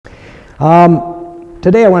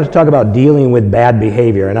Today I want to talk about dealing with bad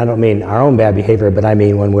behavior, and I don't mean our own bad behavior, but I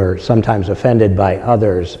mean when we're sometimes offended by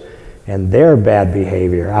others and their bad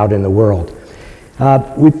behavior out in the world.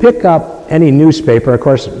 We pick up any newspaper. Of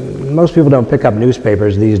course, most people don't pick up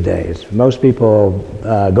newspapers these days. Most people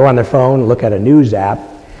go on their phone, look at a news app,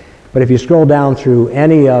 but if you scroll down through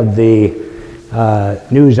any of the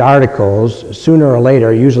news articles, sooner or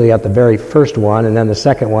later, usually at the very first one, and then the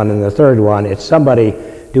second one and the third one, it's somebody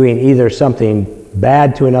doing either something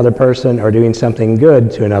bad to another person or doing something good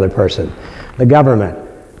to another person. The government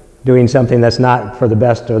doing something that's not for the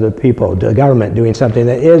best of the people. The government doing something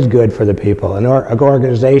that is good for the people. An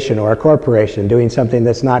organization or a corporation doing something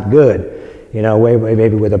that's not good. You know,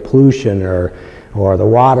 maybe with a pollution or the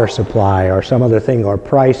water supply or some other thing, or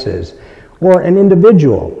prices. Or an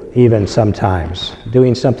individual even sometimes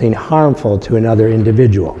doing something harmful to another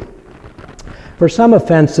individual. For some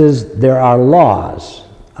offenses, there are laws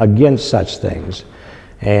against such things.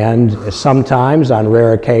 And sometimes, on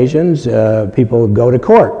rare occasions, people go to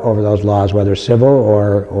court over those laws, whether civil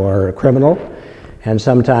or criminal. And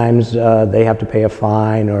sometimes they have to pay a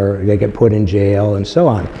fine or they get put in jail and so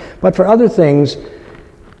on. But for other things,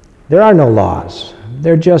 there are no laws.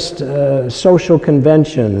 They're just social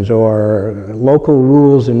conventions or local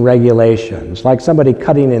rules and regulations, like somebody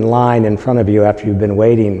cutting in line in front of you after you've been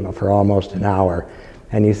waiting for almost an hour.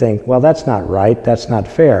 And you think, well, that's not right, that's not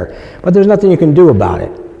fair. But there's nothing you can do about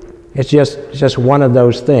it. It's just one of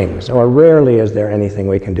those things, or rarely is there anything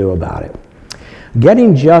we can do about it.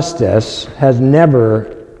 Getting justice has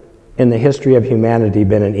never, in the history of humanity,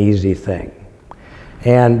 been an easy thing.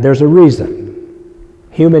 And there's a reason.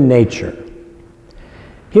 Human nature.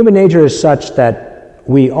 Human nature is such that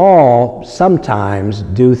we all sometimes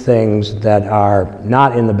do things that are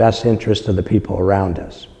not in the best interest of the people around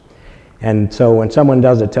us. And so when someone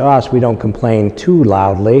does it to us, we don't complain too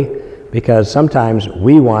loudly, because sometimes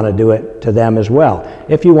we want to do it to them as well.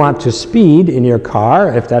 If you want to speed in your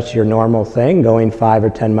car, if that's your normal thing, going 5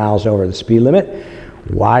 or 10 miles over the speed limit,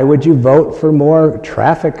 why would you vote for more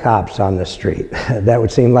traffic cops on the street? That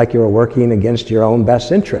would seem like you were working against your own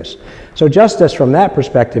best interests. So justice from that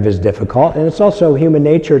perspective is difficult, and it's also human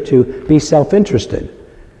nature to be self-interested.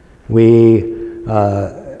 We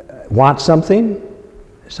want something.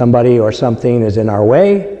 Somebody or something is in our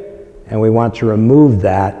way, and we want to remove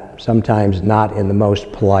that, sometimes not in the most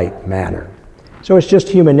polite manner. So it's just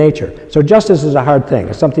human nature. So justice is a hard thing.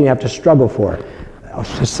 It's something you have to struggle for.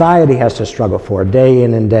 Society has to struggle for day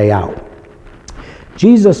in and day out.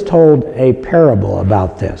 Jesus told a parable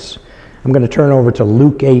about this. I'm going to turn over to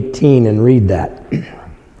Luke 18 and read that.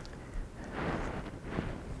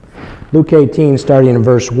 Luke 18, starting in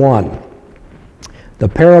verse 1. The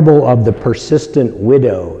parable of the persistent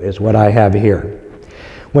widow is what I have here.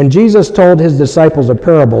 When Jesus told his disciples a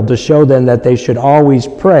parable to show them that they should always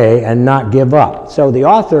pray and not give up. So the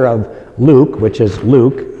author of Luke, which is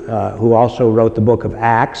Luke, who also wrote the book of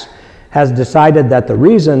Acts, has decided that the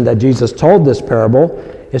reason that Jesus told this parable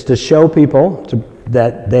is to show people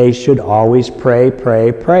that they should always pray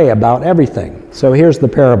about everything. So here's the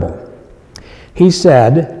parable. He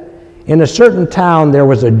said, "In a certain town there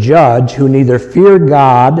was a judge who neither feared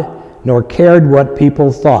God nor cared what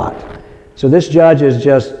people thought." So this judge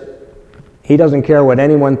is he doesn't care what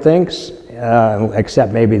anyone thinks,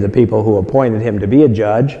 except maybe the people who appointed him to be a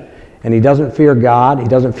judge. And he doesn't fear God, he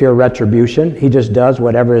doesn't fear retribution, he just does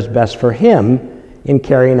whatever is best for him in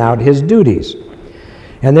carrying out his duties.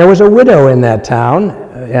 And there was a widow in that town,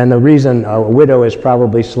 and the reason a widow is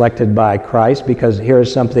probably selected by Christ, because here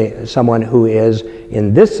is someone who is,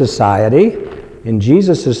 in this society, in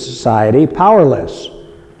Jesus' society, powerless.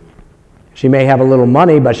 She may have a little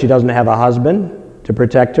money, but she doesn't have a husband to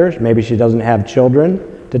protect her. Maybe she doesn't have children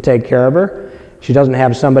to take care of her. She doesn't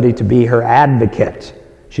have somebody to be her advocate.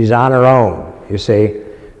 She's on her own, you see.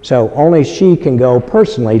 So only she can go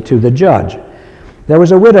personally to the judge. There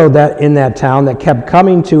was a widow in that town that kept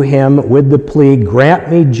coming to him with the plea, "Grant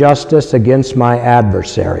me justice against my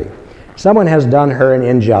adversary." Someone has done her an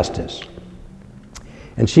injustice,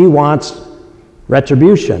 and she wants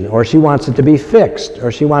retribution, or she wants it to be fixed,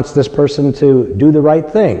 or she wants this person to do the right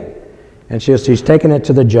thing. And she's taken it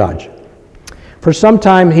to the judge. For some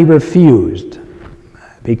time he refused,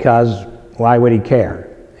 because why would he care?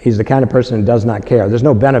 He's the kind of person who does not care. There's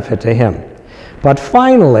no benefit to him. But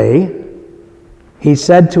finally, he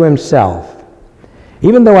said to himself,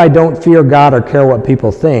 "Even though I don't fear God or care what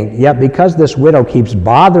people think, yet because this widow keeps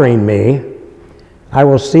bothering me, I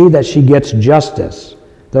will see that she gets justice,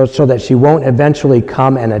 so that she won't eventually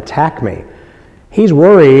come and attack me." He's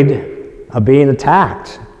worried of being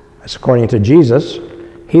attacked, according to Jesus.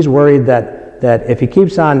 He's worried that that if he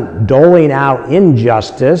keeps on doling out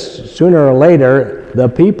injustice, sooner or later the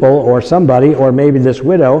people or somebody, or maybe this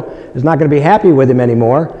widow, is not going to be happy with him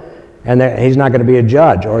anymore, and that he's not going to be a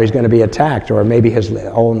judge, or he's going to be attacked, or maybe his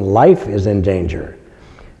own life is in danger.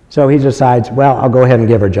 So he decides, well, I'll go ahead and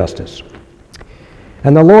give her justice.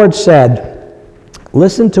 And the Lord said,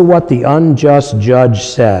 listen to what the unjust judge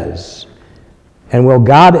says. And will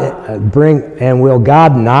God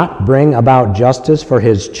not bring about justice for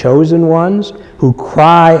his chosen ones who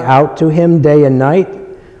cry out to him day and night?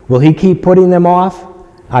 Will he keep putting them off?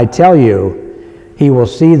 I tell you, he will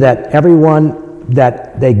see that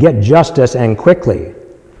that they get justice, and quickly.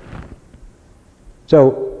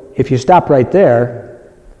 So if you stop right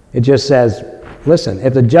there, it just says, listen,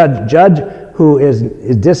 if the judge who is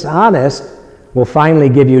dishonest will finally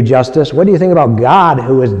give you justice, what do you think about God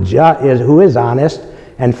who is honest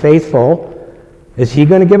and faithful? Is he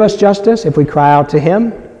going to give us justice if we cry out to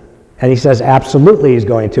him? And he says absolutely he's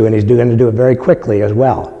going to, and he's going to do it very quickly as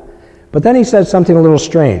well. But then he says something a little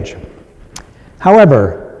strange.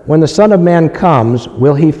 However, when the Son of Man comes,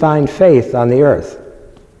 will he find faith on the earth?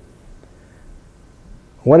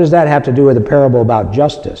 What does that have to do with the parable about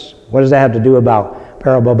justice? What does that have to do about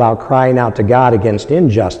parable about crying out to God against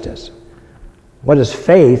injustice? What does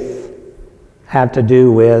faith have to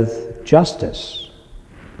do with justice?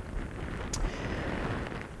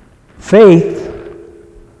 Faith,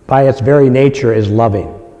 by its very nature, is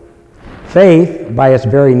loving. Faith, by its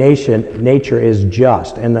very nature, is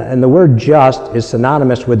just. And the word just is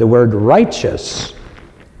synonymous with the word righteous.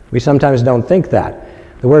 We sometimes don't think that.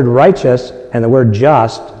 The word righteous and the word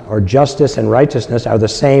just, or justice and righteousness, are the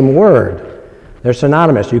same word. They're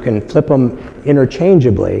synonymous. You can flip them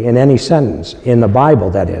interchangeably in any sentence, in the Bible,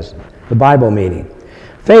 that is, the Bible meaning.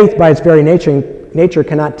 Faith, by its very nature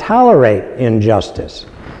cannot tolerate injustice.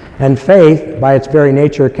 And faith, by its very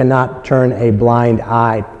nature, cannot turn a blind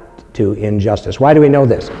eye to injustice. Why do we know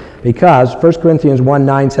this? Because 1 Corinthians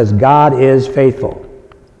 1:9 says, God is faithful.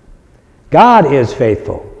 God is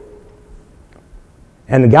faithful.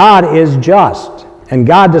 And God is just. And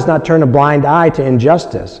God does not turn a blind eye to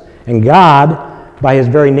injustice. And God, by his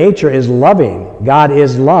very nature, is loving. God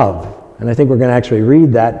is love. And I think we're going to actually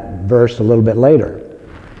read that verse a little bit later.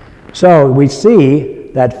 So we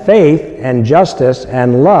see that faith and justice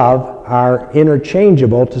and love are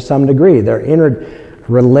interchangeable to some degree. They're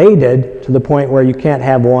related to the point where you can't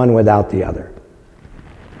have one without the other.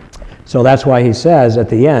 So that's why he says at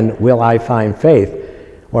the end, will I find faith?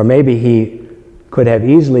 Or maybe he could have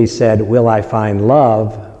easily said, will I find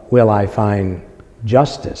love? Will I find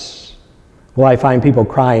justice? Will I find people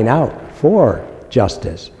crying out for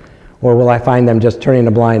justice? Or will I find them just turning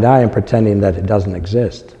a blind eye and pretending that it doesn't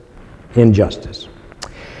exist? Injustice.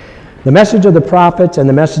 The message of the prophets and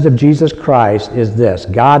the message of Jesus Christ is this: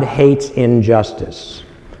 God hates injustice.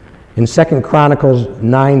 In 2 Chronicles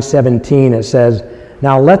 9:17 it says,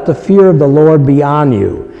 now let the fear of the Lord be on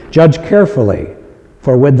you. Judge carefully,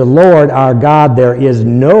 for with the Lord our God there is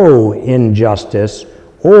no injustice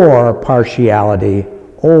or partiality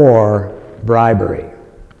or bribery.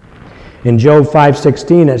 In Job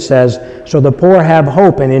 5:16 it says, so the poor have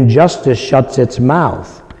hope and injustice shuts its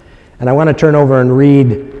mouth. And I want to turn over and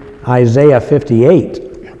read Isaiah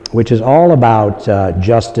 58, which is all about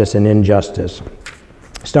justice and injustice.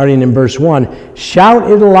 Starting in verse 1, shout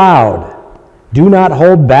it aloud, do not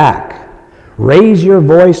hold back. Raise your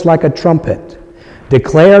voice like a trumpet.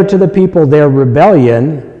 Declare to the people their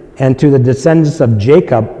rebellion and to the descendants of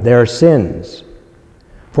Jacob their sins.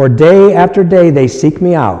 For day after day they seek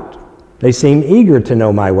me out. They seem eager to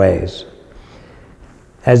know my ways,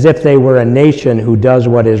 as if they were a nation who does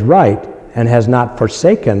what is right and has not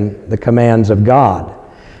forsaken the commands of God.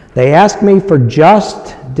 They ask me for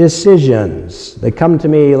just decisions. They come to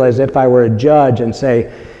me as if I were a judge and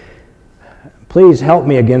say, please help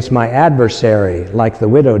me against my adversary, like the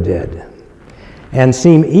widow did, and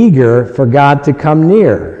seem eager for God to come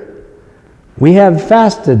near. We have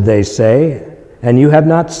fasted, they say, and you have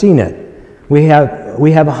not seen it. We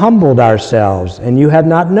have humbled ourselves, and you have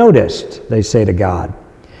not noticed, they say to God.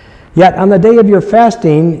 Yet on the day of your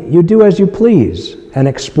fasting, you do as you please and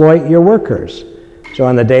exploit your workers. So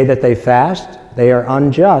on the day that they fast, they are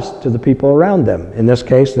unjust to the people around them. In this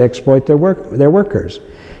case, they exploit their workers.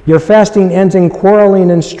 Your fasting ends in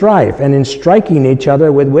quarreling and strife and in striking each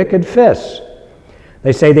other with wicked fists.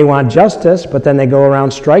 They say they want justice, but then they go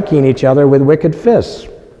around striking each other with wicked fists.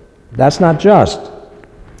 That's not just.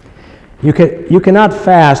 You cannot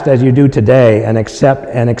fast as you do today and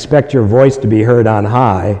expect your voice to be heard on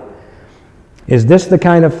high. Is this the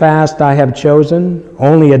kind of fast I have chosen?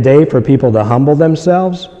 Only a day for people to humble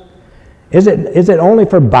themselves? Is it only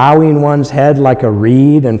for bowing one's head like a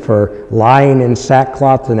reed and for lying in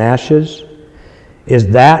sackcloth and ashes? Is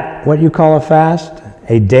that what you call a fast,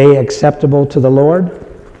 a day acceptable to the Lord?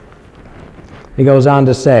 He goes on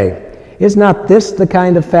to say, is not this the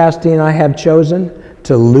kind of fasting I have chosen,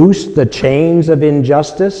 to loose the chains of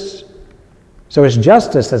injustice? So it's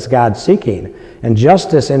justice that's God's seeking, and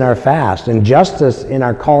justice in our fast, and justice in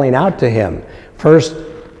our calling out to Him, first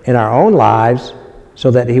in our own lives, so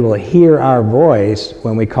that He will hear our voice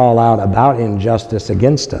when we call out about injustice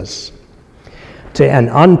against us. And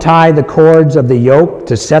untie the cords of the yoke,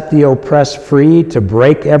 to set the oppressed free, to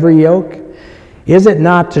break every yoke? Is it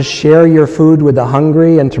not to share your food with the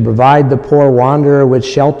hungry and to provide the poor wanderer with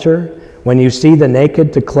shelter, when you see the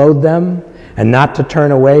naked to clothe them, and not to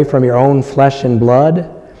turn away from your own flesh and blood?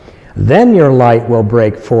 Then your light will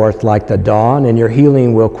break forth like the dawn, and your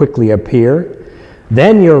healing will quickly appear.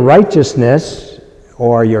 Then your righteousness,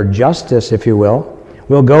 or your justice, if you will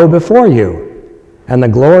go before you, and the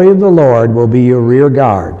glory of the Lord will be your rear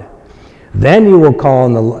guard. Then you will call,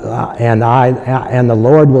 and the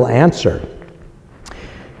Lord will answer.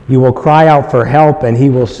 You will cry out for help, and He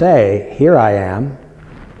will say, here I am.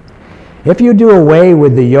 If you do away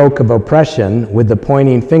with the yoke of oppression, with the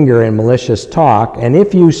pointing finger and malicious talk, and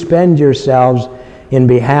if you spend yourselves in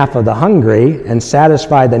behalf of the hungry and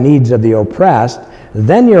satisfy the needs of the oppressed,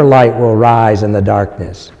 then your light will rise in the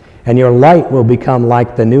darkness, and your light will become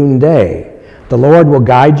like the noonday. The Lord will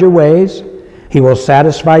guide your ways. He will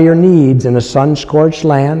satisfy your needs in a sun-scorched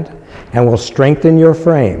land, and will strengthen your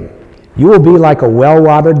frame. You will be like a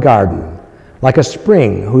well-watered garden, like a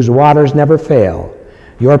spring whose waters never fail.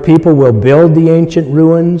 Your people will build the ancient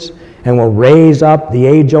ruins and will raise up the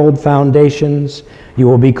age-old foundations. You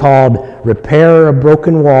will be called repairer of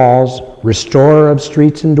broken walls, restorer of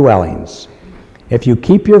streets and dwellings. If you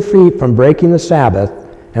keep your feet from breaking the Sabbath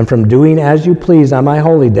and from doing as you please on my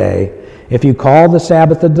holy day, if you call the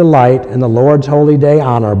Sabbath a delight and the Lord's holy day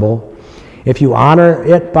honorable, if you honor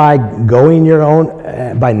it by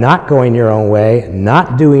not going your own way,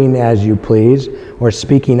 not doing as you please, or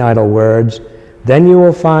speaking idle words, then you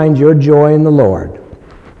will find your joy in the Lord.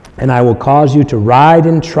 And I will cause you to ride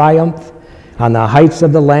in triumph on the heights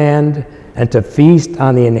of the land, and to feast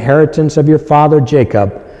on the inheritance of your father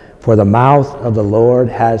Jacob, for the mouth of the Lord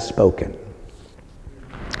has spoken.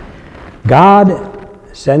 God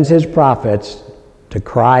sends His prophets to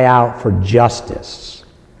cry out for justice.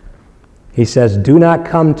 He says, do not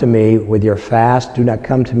come to me with your fast, do not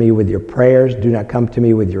come to me with your prayers, do not come to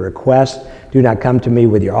me with your requests, do not come to me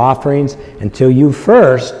with your offerings, until you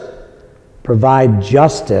first provide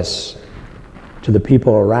justice to the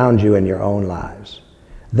people around you in your own lives.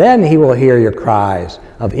 Then He will hear your cries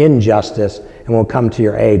of injustice and will come to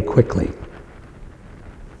your aid quickly.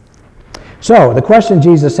 So, the question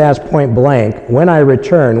Jesus asked point blank, when I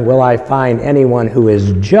return, will I find anyone who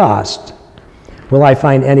is just? Will I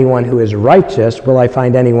find anyone who is righteous? Will I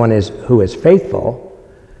find anyone who is faithful?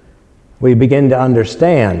 We begin to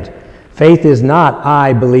understand. Faith is not,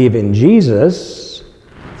 I believe in Jesus.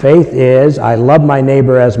 Faith is, I love my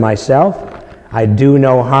neighbor as myself. I do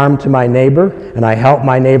no harm to my neighbor, and I help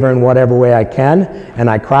my neighbor in whatever way I can, and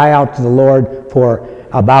I cry out to the Lord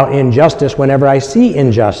about injustice whenever I see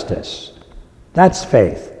injustice. That's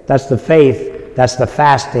faith. That's the faith, that's the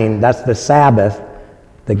fasting, that's the Sabbath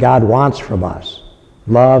that God wants from us.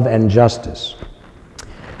 Love and justice.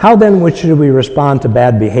 How then should we respond to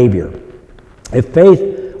bad behavior? If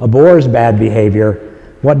faith abhors bad behavior,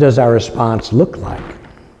 what does our response look like?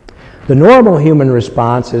 The normal human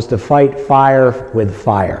response is to fight fire with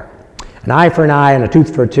fire. An eye for an eye and a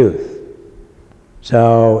tooth for a tooth.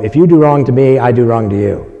 So if you do wrong to me, I do wrong to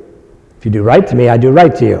you. If you do right to me, I do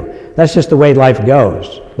right to you. That's just the way life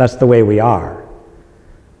goes. That's the way we are.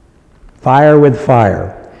 Fire with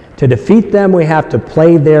fire. To defeat them, we have to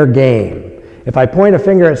play their game. If I point a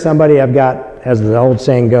finger at somebody, I've got, as the old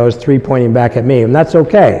saying goes, 3 pointing back at me. And that's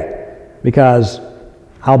okay, because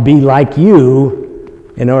I'll be like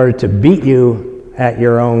you in order to beat you at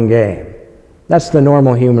your own game. That's the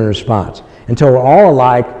normal human response. Until we're all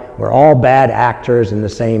alike, we're all bad actors in the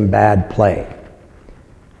same bad play.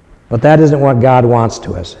 But that isn't what God wants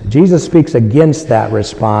to us. Jesus speaks against that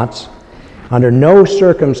response. Under no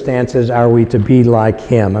circumstances are we to be like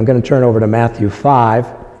Him. I'm going to turn over to Matthew 5.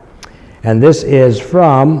 And this is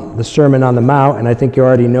from the Sermon on the Mount, and I think you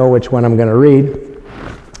already know which one I'm going to read.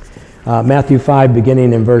 Matthew 5,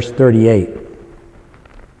 beginning in verse 38.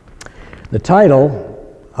 The title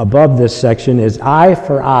above this section is Eye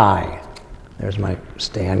for Eye. There's my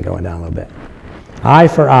stand going down a little bit. Eye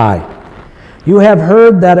for eye. You have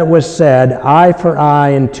heard that it was said, eye for eye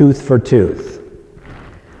and tooth for tooth.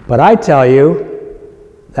 But I tell you,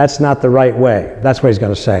 that's not the right way. That's what he's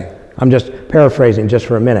going to say. I'm just paraphrasing just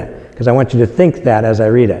for a minute, because I want you to think that as I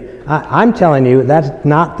read it. I'm telling you that's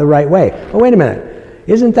not the right way. Oh, wait a minute.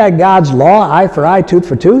 Isn't that God's law, eye for eye, tooth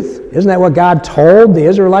for tooth? Isn't that what God told the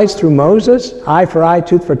Israelites through Moses? Eye for eye,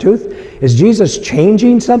 tooth for tooth? Is Jesus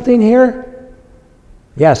changing something here?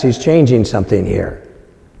 Yes, he's changing something here.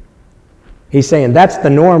 He's saying that's the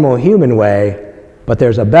normal human way, but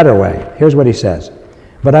there's a better way. Here's what he says.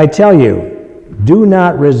 But I tell you, do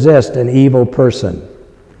not resist an evil person.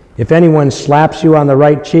 If anyone slaps you on the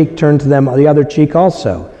right cheek, turn to them the other cheek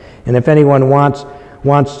also. And if anyone wants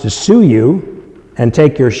to sue you and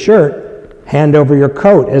take your shirt, hand over your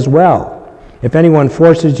coat as well. If anyone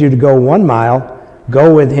forces you to go 1 mile,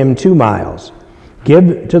 go with him 2 miles.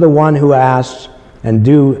 Give to the one who asks, and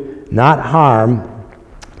do no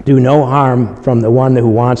harm from the one who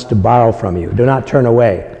wants to borrow from you. Do not turn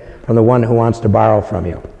away from the one who wants to borrow from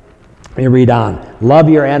you. Let me read on. Love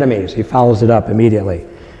your enemies. He follows it up immediately.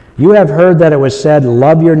 You have heard that it was said,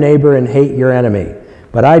 love your neighbor and hate your enemy.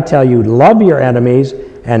 But I tell you, love your enemies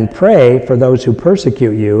and pray for those who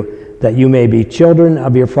persecute you, that you may be children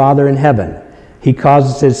of your Father in heaven. He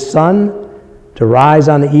causes his sun to rise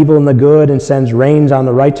on the evil and the good, and sends rains on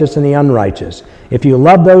the righteous and the unrighteous. If you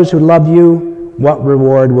love those who love you, what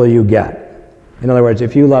reward will you get? In other words,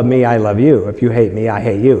 if you love me, I love you. If you hate me, I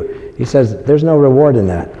hate you. He says there's no reward in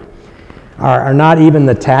that. Are not even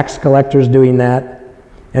the tax collectors doing that?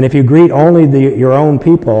 And if you greet only your own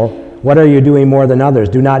people, what are you doing more than others?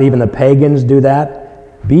 Do not even the pagans do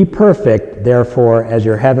that? Be perfect, therefore, as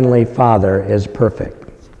your heavenly Father is perfect.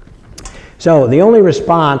 So the only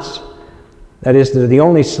response, that is, the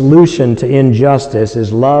only solution to injustice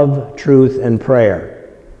is love, truth, and prayer.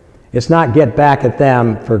 It's not get back at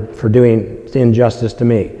them for doing injustice to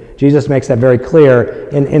me. Jesus makes that very clear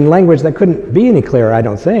in language that couldn't be any clearer, I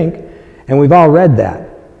don't think. And we've all read that.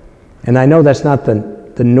 And I know that's not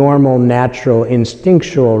the normal, natural,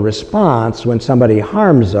 instinctual response when somebody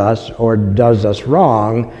harms us or does us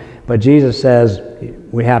wrong, but Jesus says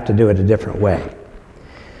we have to do it a different way.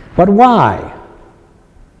 But why?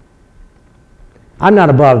 I'm not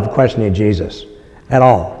above questioning Jesus at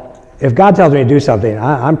all. If God tells me to do something,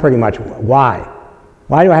 I'm pretty much, why?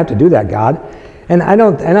 Why do I have to do that, God? And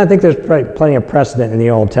I think there's plenty of precedent in the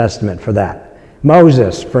Old Testament for that.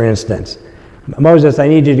 Moses, for instance. Moses, I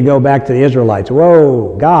need you to go back to the Israelites.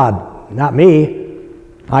 Whoa, God, not me.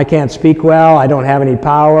 I can't speak well. I don't have any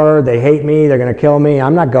power. They hate me. They're going to kill me.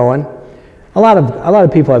 I'm not going. A lot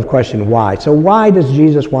of people have questioned why. So why does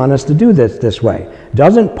Jesus want us to do this way?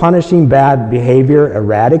 Doesn't punishing bad behavior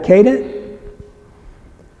eradicate it?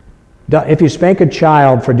 If you spank a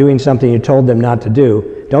child for doing something you told them not to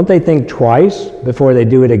do, don't they think twice before they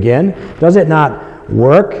do it again? Does it not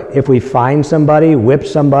work if we fine somebody, whip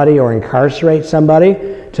somebody, or incarcerate somebody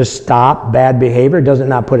to stop bad behavior? Does it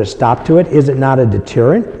not put a stop to it? Is it not a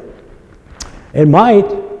deterrent? It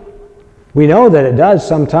might. We know that it does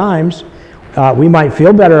sometimes. We might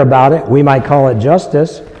feel better about it. We might call it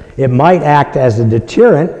justice. It might act as a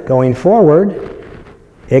deterrent going forward.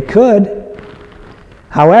 It could.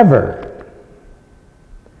 However,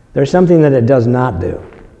 there's something that it does not do.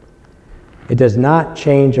 It does not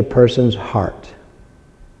change a person's heart.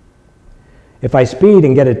 If I speed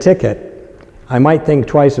and get a ticket, I might think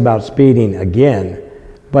twice about speeding again,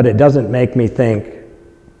 but it doesn't make me think,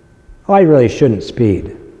 oh, I really shouldn't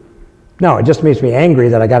speed. No, it just makes me angry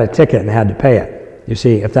that I got a ticket and had to pay it. You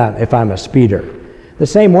see, if I'm a speeder. The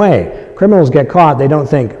same way, criminals get caught, they don't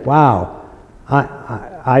think, wow,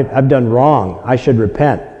 I've done wrong, I should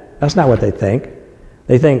repent. That's not what they think.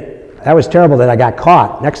 They think, that was terrible that I got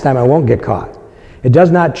caught. Next time I won't get caught. It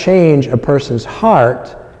does not change a person's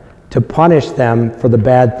heart to punish them for the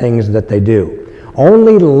bad things that they do.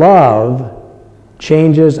 Only love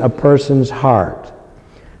changes a person's heart.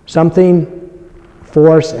 Something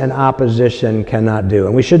force and opposition cannot do.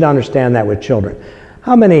 And we should understand that with children.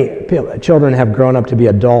 How many children have grown up to be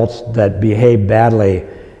adults that behave badly,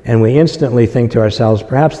 and we instantly think to ourselves,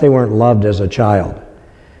 perhaps they weren't loved as a child?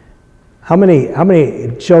 How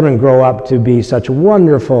many children grow up to be such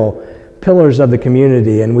wonderful pillars of the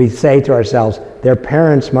community, and we say to ourselves, their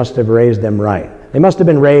parents must have raised them right. They must have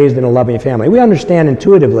been raised in a loving family. We understand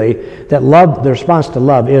intuitively that love, the response to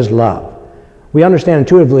love is love. We understand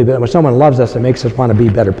intuitively that when someone loves us, it makes us want to be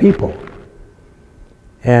better people.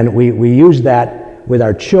 And we use that with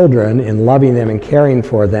our children in loving them and caring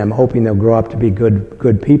for them, hoping they'll grow up to be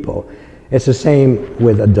good people. It's the same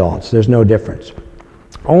with adults. There's no difference.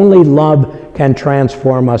 Only love can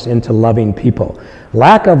transform us into loving people.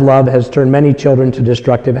 Lack of love has turned many children to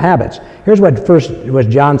destructive habits. Here's what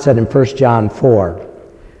John said in 1 John 4.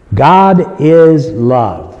 God is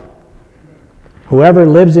love. Whoever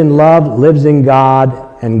lives in love lives in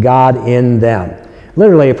God and God in them.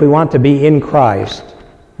 Literally, if we want to be in Christ,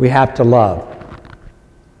 we have to love.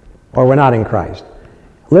 Or we're not in Christ.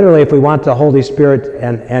 Literally, if we want the Holy Spirit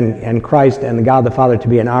and Christ and God the Father to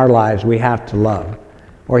be in our lives, we have to love,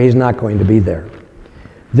 or He's not going to be there.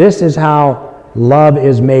 This is how love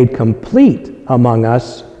is made complete among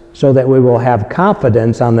us, so that we will have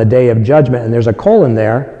confidence on the day of judgment. And there's a colon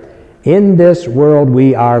there. In this world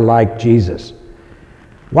we are like Jesus.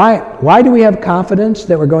 Why do we have confidence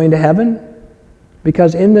that we're going to heaven?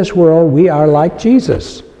 Because in this world we are like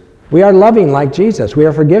Jesus. We are loving like Jesus. We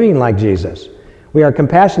are forgiving like Jesus. We are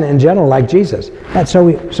compassionate and gentle like Jesus. And so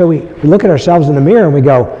we look at ourselves in the mirror and we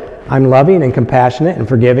go, I'm loving and compassionate and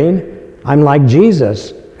forgiving. I'm like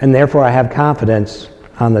Jesus, and therefore I have confidence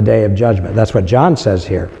on the day of judgment. That's what John says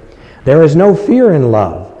here. There is no fear in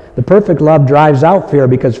love. The perfect love drives out fear,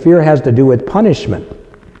 because fear has to do with punishment.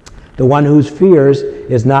 The one whose fears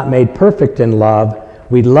is not made perfect in love.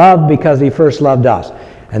 We love because He first loved us.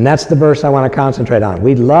 And that's the verse I want to concentrate on.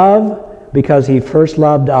 We love because He first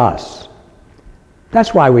loved us.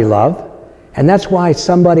 That's why we love. And that's why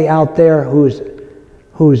somebody out there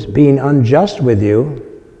who's being unjust with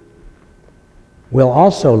you will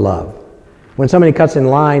also love. When somebody cuts in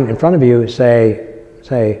line in front of you, say,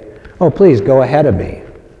 oh, please go ahead of me.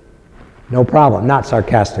 No problem. Not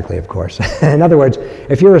sarcastically, of course. In other words,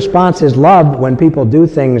 if your response is love when people do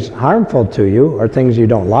things harmful to you or things you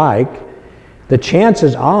don't like, the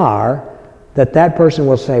chances are that that person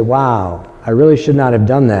will say, wow, I really should not have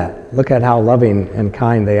done that. Look at how loving and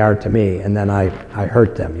kind they are to me, and then I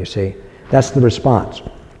hurt them, you see. That's the response.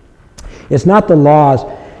 It's not the laws.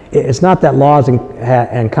 It's not that laws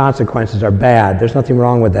and consequences are bad. There's nothing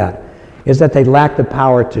wrong with that. It's that they lack the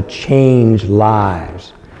power to change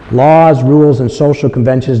lives. Laws, rules, and social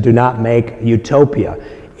conventions do not make utopia.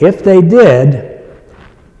 If they did,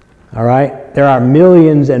 all right, there are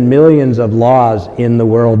millions and millions of laws in the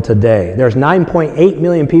world today. There's 9.8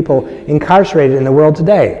 million people incarcerated in the world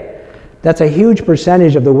today. That's a huge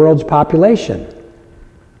percentage of the world's population.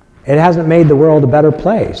 It hasn't made the world a better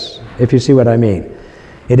place, if you see what I mean.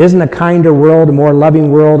 It isn't a kinder world, a more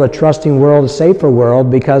loving world, a trusting world, a safer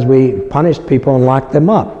world, because we punished people and locked them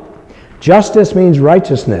up. Justice means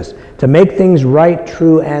righteousness, to make things right,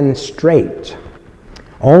 true, and straight.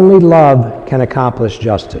 Only love can accomplish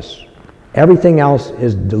justice. Everything else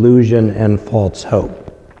is delusion and false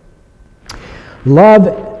hope.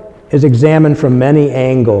 Love is examined from many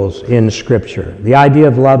angles in Scripture. The idea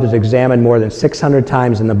of love is examined more than 600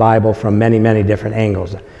 times in the Bible from many, many different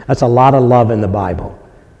angles. That's a lot of love in the Bible.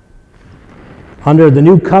 Under the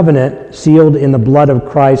new covenant, sealed in the blood of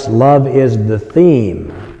Christ, love is the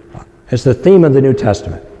theme. It's the theme of the New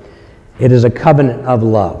Testament. It is a covenant of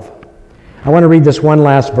love. I want to read this one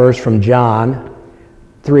last verse from John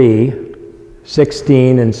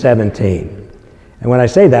 3:16 and 17. And when I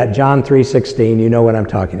say that, John 3:16, you know what I'm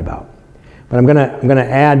talking about. But I'm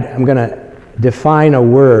going to define a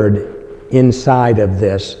word inside of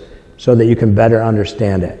this so that you can better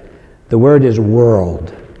understand it. The word is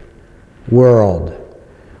world. World.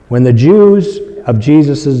 When the Jews of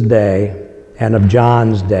Jesus' day and of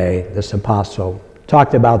John's day, this apostle,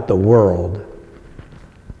 talked about the world,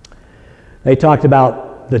 they talked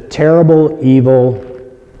about the terrible, evil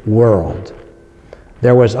world.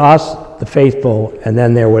 There was us, the faithful, and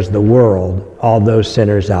then there was the world, all those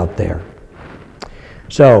sinners out there.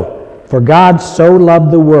 So, for God so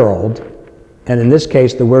loved the world, and in this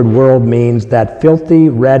case the word world means that filthy,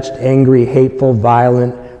 wretched, angry, hateful,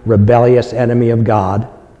 violent, rebellious enemy of God.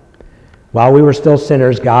 While we were still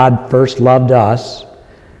sinners, God first loved us.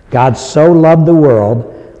 God so loved the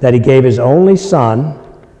world that He gave His only Son,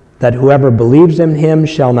 that whoever believes in Him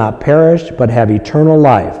shall not perish, but have eternal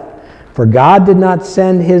life. For God did not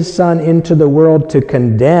send His Son into the world to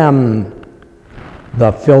condemn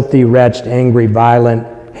the filthy, wretched, angry,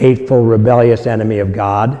 violent, hateful, rebellious enemy of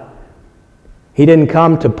God. He didn't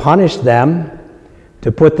come to punish them,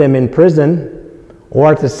 to put them in prison,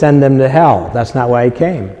 or to send them to hell. That's not why He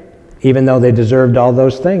came, even though they deserved all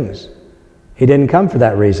those things. He didn't come for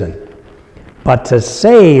that reason. But to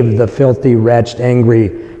save the filthy, wretched,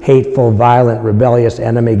 angry, hateful, violent, rebellious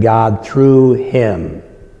enemy God through Him.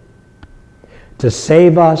 To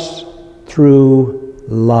save us through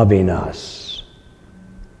loving us.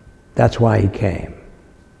 That's why He came.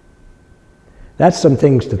 That's some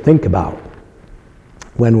things to think about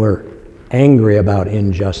when we're angry about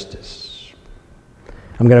injustice.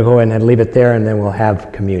 I'm going to go ahead and leave it there, and then we'll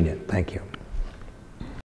have communion. Thank you.